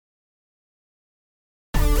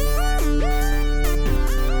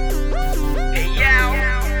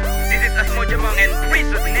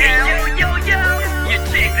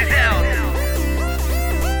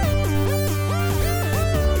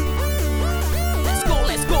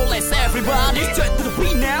everybody, straight to the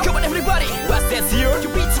beat now. Come on everybody, what's that here? You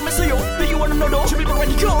beat some so yo, do you wanna know though? Should be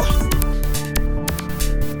ready, go.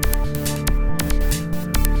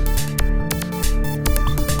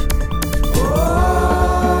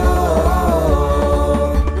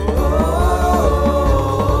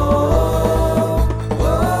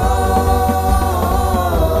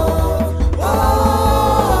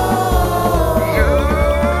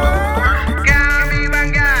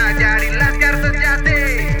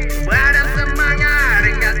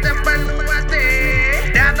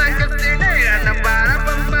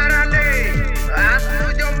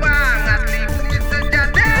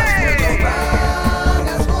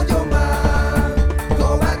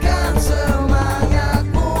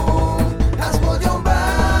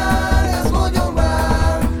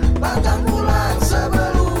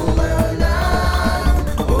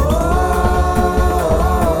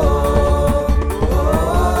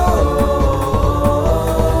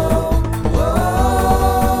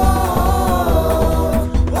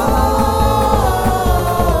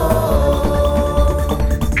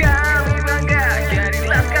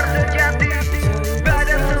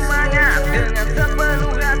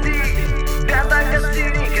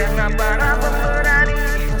 Para pemberani,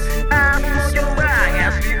 Asmo Jombang,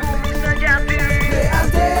 asli bumi sejati.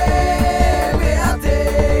 BAT,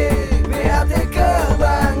 BAT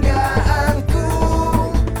kebanggaanku.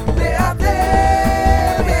 BAT,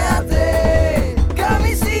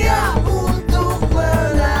 kami siap untuk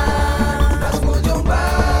menang. Asmo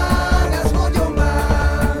Jombang,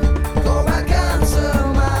 kobarkan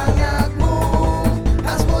semangatmu.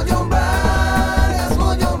 Asmo Jombang,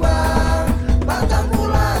 pantang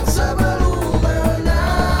pulang sebelum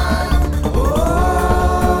menang.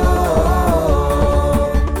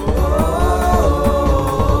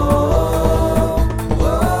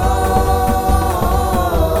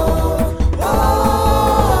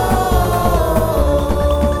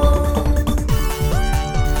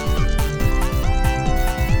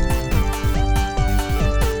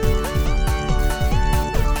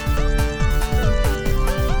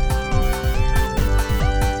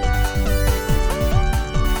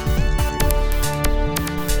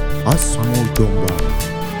 Asmo Jombang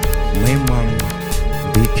memang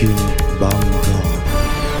bikin